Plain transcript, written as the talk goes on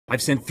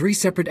I've sent 3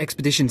 separate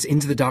expeditions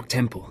into the Dark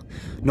Temple.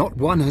 Not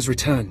one has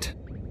returned.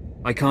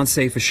 I can't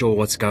say for sure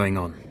what's going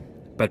on,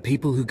 but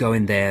people who go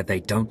in there, they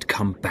don't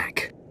come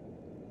back.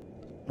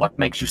 What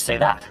makes you say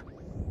that?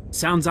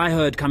 Sounds I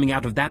heard coming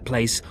out of that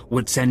place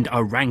would send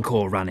a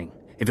Rancor running,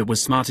 if it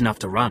was smart enough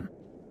to run.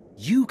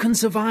 You can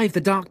survive the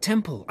Dark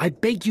Temple. I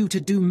beg you to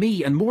do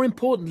me, and more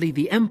importantly,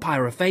 the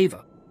Empire a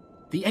favor.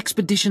 The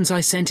expeditions I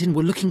sent in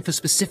were looking for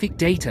specific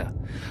data.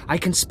 I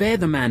can spare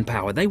the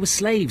manpower, they were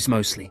slaves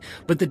mostly,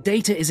 but the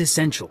data is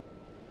essential.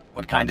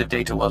 What kind of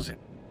data was it?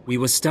 We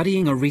were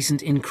studying a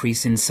recent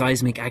increase in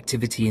seismic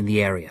activity in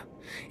the area,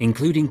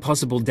 including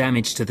possible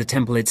damage to the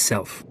temple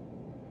itself.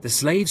 The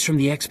slaves from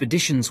the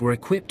expeditions were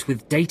equipped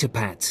with data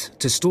pads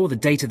to store the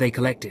data they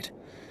collected.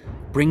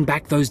 Bring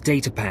back those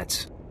data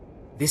pads.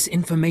 This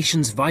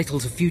information's vital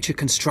to future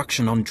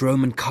construction on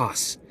Drome and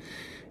Kars.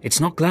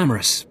 It's not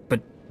glamorous,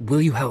 but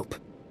will you help?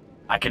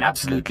 I can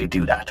absolutely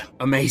do that.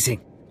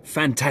 Amazing.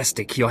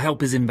 Fantastic. Your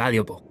help is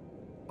invaluable.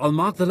 I'll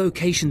mark the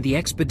location the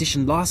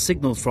expedition last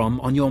signaled from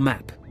on your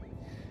map.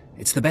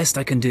 It's the best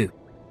I can do.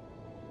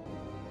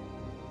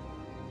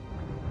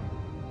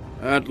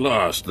 At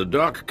last, the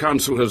Dark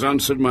Council has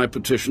answered my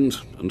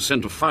petitions and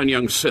sent a fine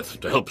young Sith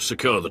to help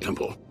secure the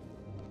temple.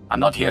 I'm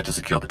not here to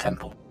secure the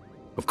temple.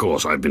 Of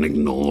course, I've been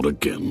ignored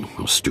again.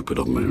 How stupid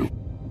of me.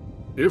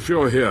 If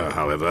you're here,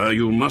 however,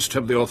 you must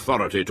have the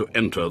authority to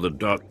enter the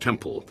Dark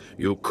Temple.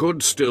 You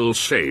could still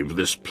save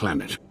this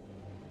planet.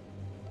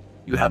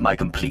 You have my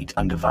complete,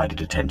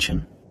 undivided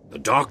attention. The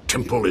Dark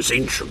Temple is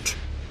ancient,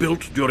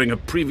 built during a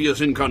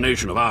previous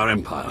incarnation of our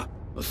Empire.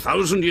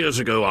 1,000 years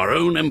ago, our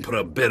own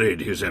Emperor buried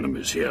his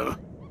enemies here.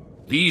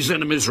 These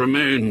enemies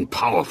remain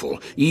powerful,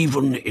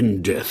 even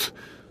in death,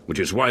 which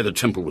is why the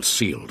temple was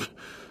sealed.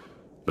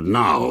 But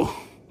now,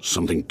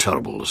 something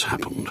terrible has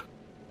happened.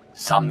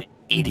 Some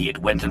idiot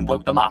went and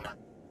woke them up.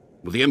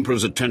 With the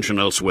Emperor's attention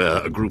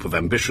elsewhere, a group of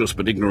ambitious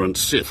but ignorant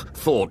Sith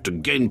thought to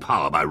gain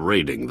power by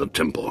raiding the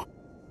temple.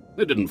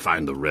 They didn't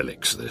find the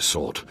relics they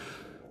sought.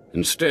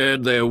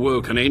 Instead, they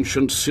awoke an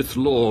ancient Sith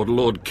Lord,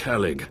 Lord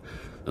Calig,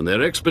 and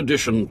their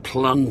expedition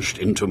plunged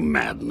into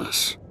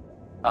madness.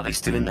 Are they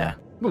still in there?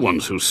 The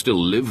ones who still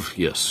live,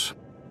 yes.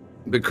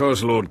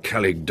 Because Lord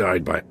Calig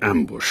died by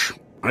ambush,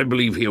 I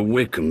believe he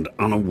awakened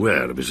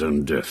unaware of his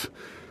own death,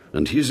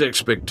 and his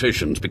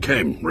expectations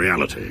became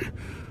reality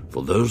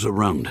for those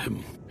around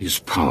him. His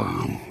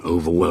power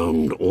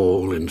overwhelmed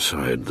all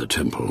inside the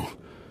temple.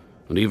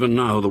 And even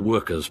now the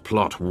workers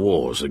plot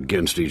wars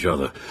against each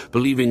other,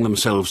 believing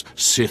themselves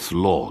Sith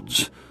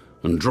Lords,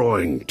 and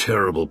drawing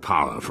terrible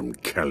power from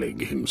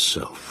Calig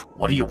himself.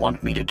 What do you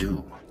want me to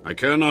do? I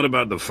care not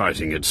about the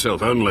fighting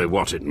itself, only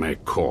what it may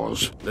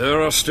cause.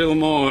 There are still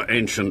more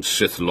ancient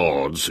Sith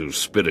Lords whose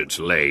spirits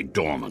lay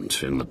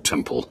dormant in the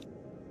temple.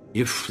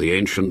 If the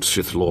ancient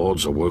Sith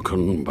Lords are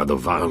woken by the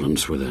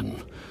violence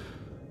within,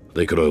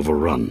 they could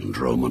overrun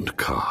Drome and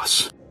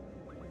Kars.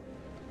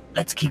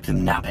 Let's keep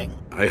them napping.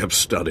 I have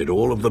studied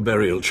all of the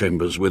burial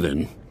chambers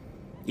within.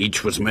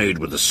 Each was made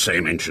with the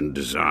same ancient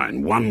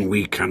design, one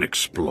we can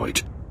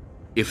exploit.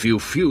 If you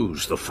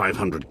fuse the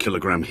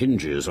 500-kilogram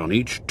hinges on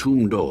each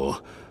tomb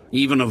door,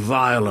 even a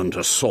violent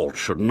assault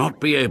should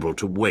not be able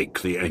to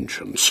wake the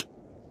ancients.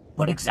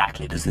 What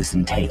exactly does this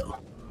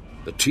entail?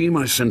 The team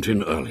I sent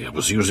in earlier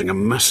was using a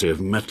massive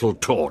metal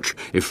torch.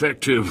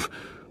 Effective,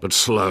 but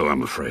slow,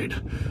 I'm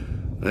afraid.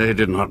 They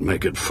did not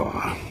make it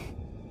far.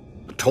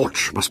 The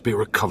torch must be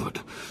recovered,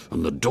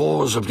 and the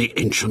doors of the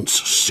ancients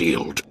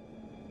sealed.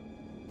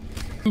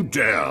 You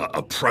dare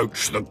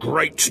approach the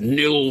great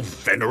Nil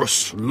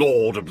Venerus,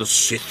 Lord of the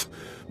Sith,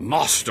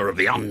 Master of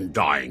the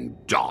Undying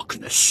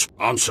Darkness?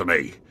 Answer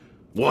me.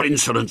 What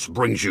insolence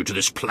brings you to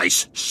this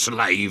place,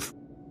 slave?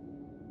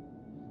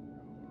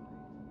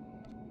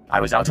 I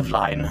was out of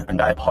line,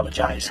 and I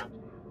apologize.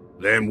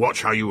 Then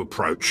watch how you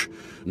approach.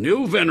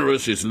 Nil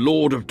Venerus is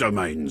Lord of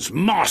Domains,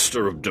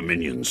 Master of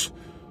Dominions.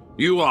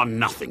 You are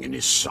nothing in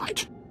his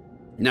sight.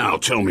 Now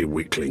tell me,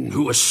 weakling,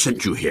 who has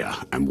sent you here,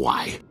 and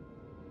why?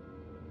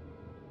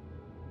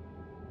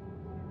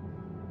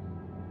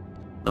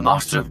 The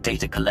Master of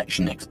Data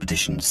Collection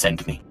Expedition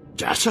sent me.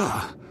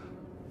 Data?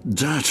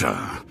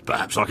 Data.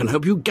 Perhaps I can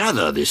help you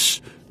gather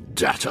this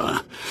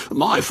data.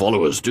 My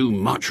followers do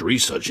much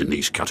research in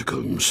these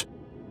catacombs.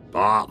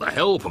 But the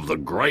help of the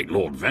great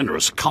Lord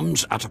Venerus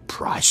comes at a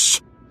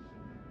price.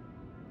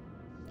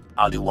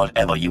 I'll do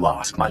whatever you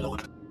ask, my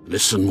lord.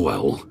 Listen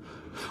well.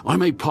 I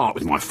may part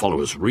with my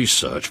followers'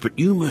 research, but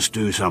you must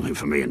do something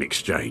for me in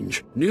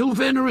exchange. Nil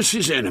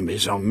Venerus's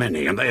enemies are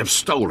many, and they have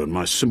stolen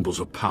my symbols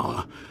of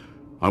power.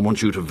 I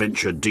want you to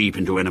venture deep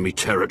into enemy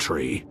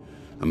territory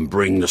and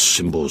bring the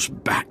symbols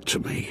back to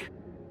me.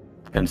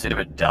 Consider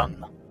it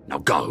done. Now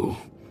go.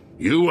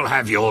 You will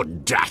have your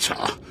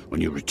data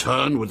when you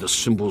return with the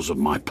symbols of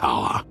my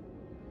power.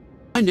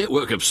 My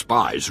network of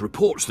spies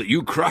reports that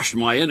you crushed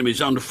my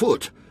enemies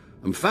underfoot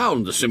and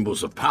found the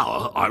symbols of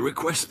power I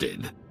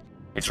requested.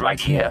 It's right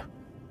here.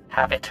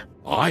 Have it.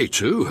 I,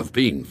 too, have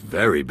been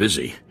very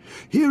busy.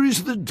 Here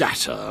is the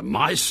data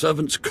my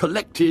servants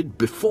collected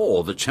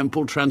before the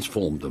temple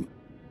transformed them.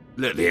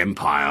 Let the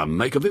Empire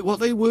make of it what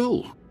they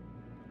will.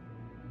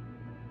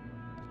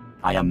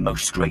 I am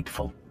most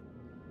grateful.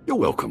 You're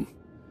welcome.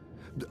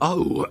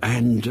 Oh,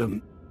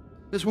 and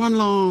there's one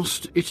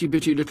last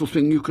itty-bitty little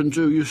thing you can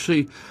do. You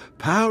see,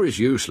 power is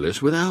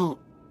useless without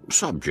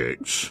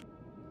subjects.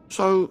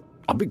 So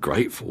I'd be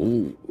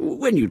grateful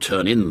when you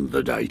turn in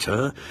the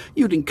data,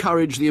 you'd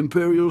encourage the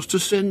Imperials to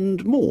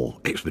send more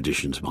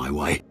expeditions my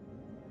way.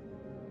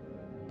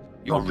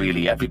 You're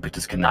really every bit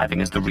as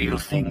conniving as the real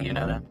thing, you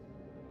know that?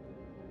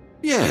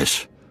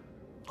 Yes,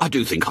 I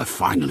do think I've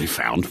finally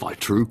found my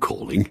true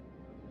calling.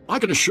 I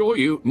can assure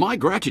you, my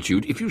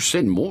gratitude if you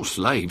send more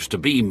slaves to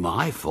be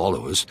my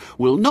followers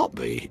will not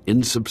be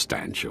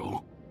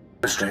insubstantial.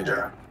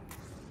 Stranger,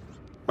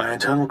 my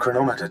internal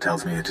chronometer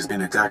tells me it has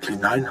been exactly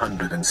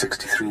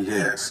 963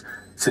 years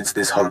since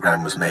this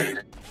hologram was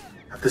made.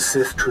 Have the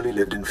Sith truly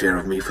lived in fear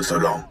of me for so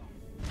long?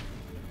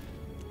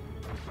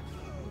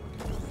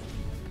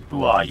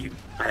 Who are you?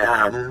 I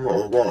am,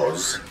 or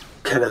was,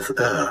 Kenneth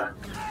a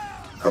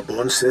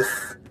born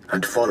Sith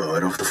and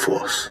follower of the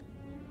Force.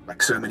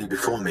 Like so many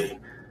before me,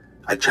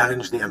 I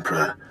challenged the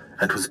Emperor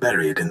and was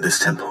buried in this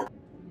temple.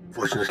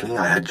 Fortunately,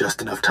 I had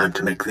just enough time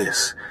to make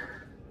this,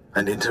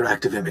 an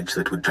interactive image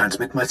that would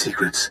transmit my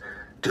secrets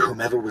to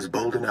whomever was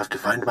bold enough to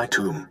find my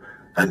tomb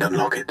and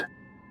unlock it.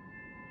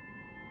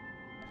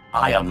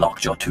 I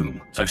unlocked your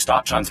tomb, so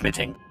start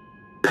transmitting.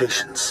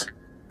 Patience,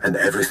 and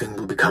everything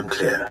will become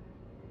clear.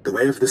 The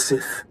way of the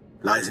Sith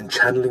lies in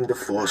channeling the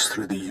Force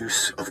through the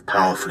use of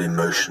powerful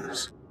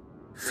emotions.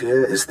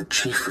 Fear is the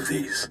chief of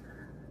these.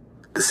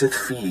 The Sith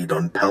feed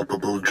on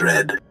palpable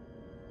dread.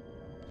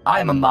 I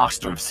am a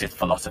master of Sith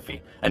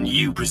philosophy, and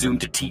you presume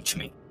to teach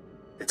me.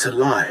 It's a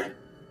lie.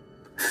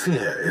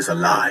 Fear is a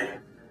lie.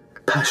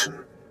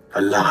 Passion,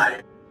 a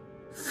lie.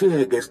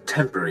 Fear gives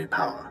temporary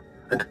power,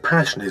 and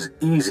passion is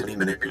easily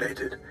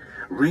manipulated.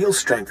 Real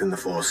strength in the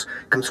Force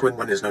comes when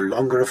one is no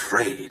longer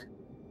afraid.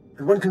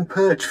 And one can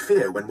purge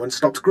fear when one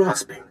stops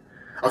grasping.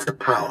 After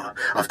power,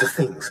 after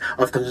things,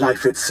 after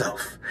life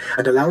itself,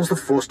 and allows the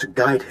Force to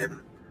guide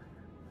him.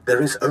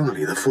 There is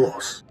only the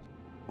Force.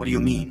 What do you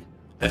mean?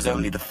 There's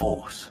only the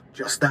Force.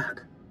 Just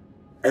that.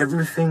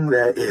 Everything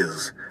there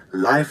is,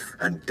 life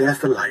and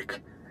death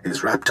alike,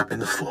 is wrapped up in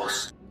the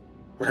Force.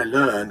 What I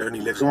learned only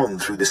lives on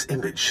through this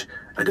image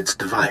and its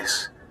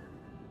device.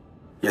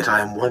 Yet I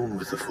am one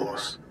with the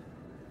Force,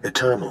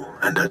 eternal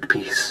and at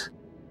peace.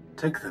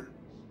 Take them.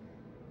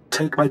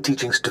 Take my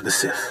teachings to the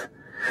Sith.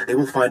 They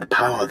will find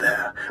power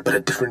there, but a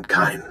different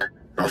kind.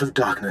 Not of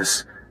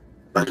darkness,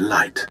 but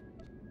light.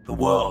 The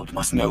world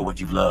must know what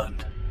you've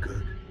learned.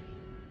 Good.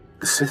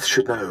 The Sith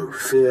should know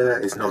fear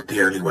is not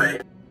the only way.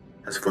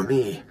 As for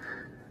me,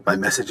 my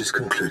message is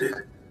concluded.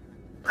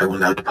 I will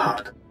now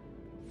depart.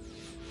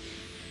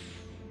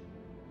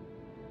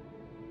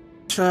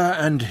 Sir,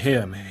 and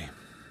hear me.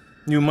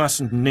 You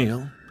mustn't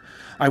kneel.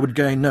 I would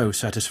gain no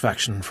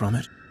satisfaction from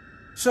it.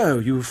 So,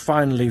 you've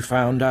finally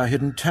found our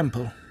hidden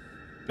temple.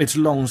 It's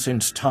long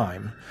since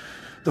time.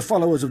 The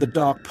followers of the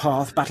Dark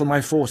Path battle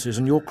my forces,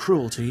 and your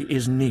cruelty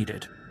is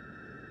needed.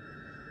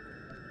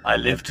 I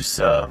live to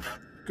serve.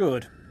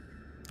 Good.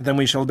 Then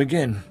we shall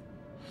begin.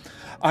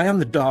 I am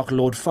the Dark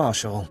Lord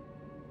Farshal.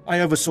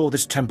 I oversaw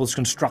this temple's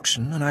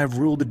construction, and I have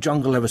ruled the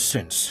jungle ever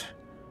since.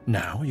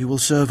 Now you will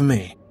serve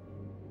me.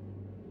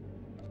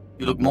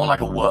 You look more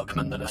like a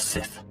workman than a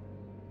Sith.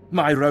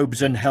 My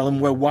robes and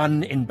helm were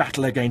won in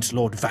battle against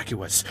Lord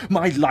Vacuous.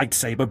 My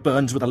lightsaber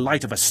burns with the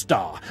light of a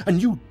star,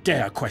 and you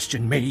dare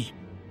question me?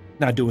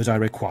 Now do as I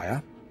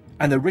require,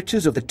 and the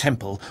riches of the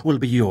temple will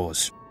be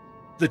yours.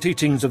 The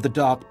teachings of the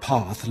Dark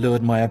Path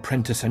lured my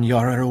apprentice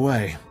Anyara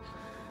away,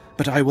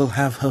 but I will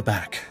have her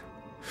back.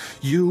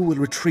 You will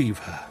retrieve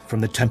her from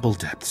the temple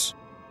depths.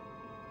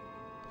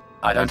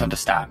 I don't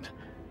understand.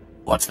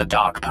 What's the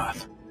Dark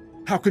Path?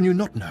 How can you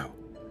not know?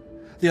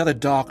 The other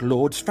Dark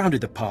Lords founded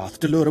the Path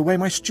to lure away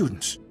my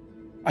students.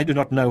 I do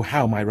not know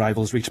how my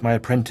rivals reached my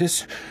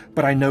apprentice,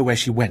 but I know where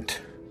she went.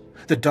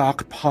 The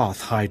Dark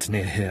Path hides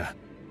near here.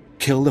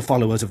 Kill the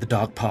followers of the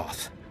Dark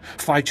Path.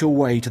 Fight your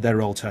way to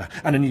their altar,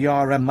 and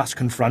Anyara must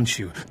confront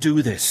you.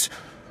 Do this,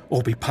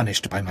 or be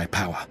punished by my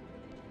power.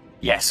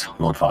 Yes,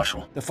 Lord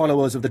Farshal. The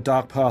followers of the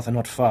Dark Path are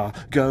not far.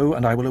 Go,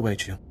 and I will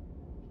await you.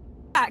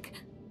 Back!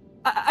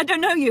 I don't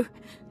know you.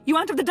 You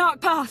aren't of the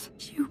Dark Path.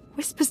 She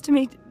whispers to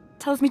me,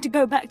 tells me to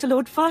go back to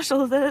Lord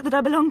Farshal, that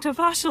I belong to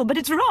Farshal, but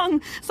it's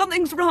wrong.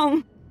 Something's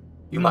wrong.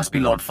 You must be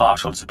Lord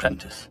Farshal's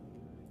apprentice.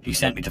 He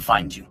sent me to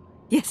find you.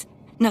 Yes.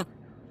 No.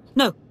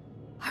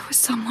 I was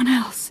someone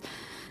else.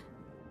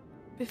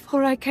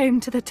 Before I came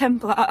to the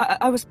temple,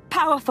 I was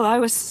powerful. I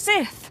was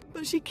Sith.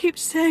 But she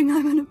keeps saying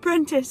I'm an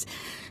apprentice.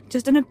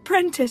 Just an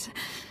apprentice.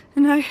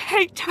 And I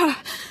hate her.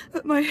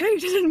 But my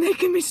hate isn't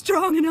making me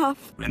strong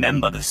enough.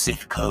 Remember the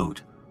Sith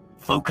code.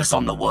 Focus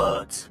on the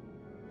words.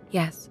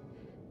 Yes.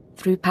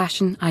 Through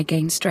passion, I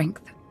gain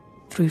strength.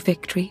 Through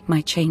victory,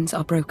 my chains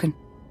are broken.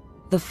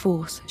 The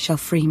Force shall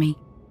free me.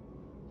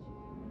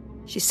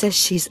 She says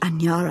she's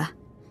Anyara.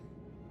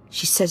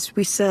 She says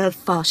we serve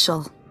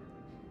Farshal.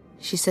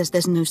 She says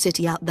there's no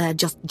city out there,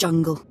 just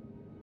jungle.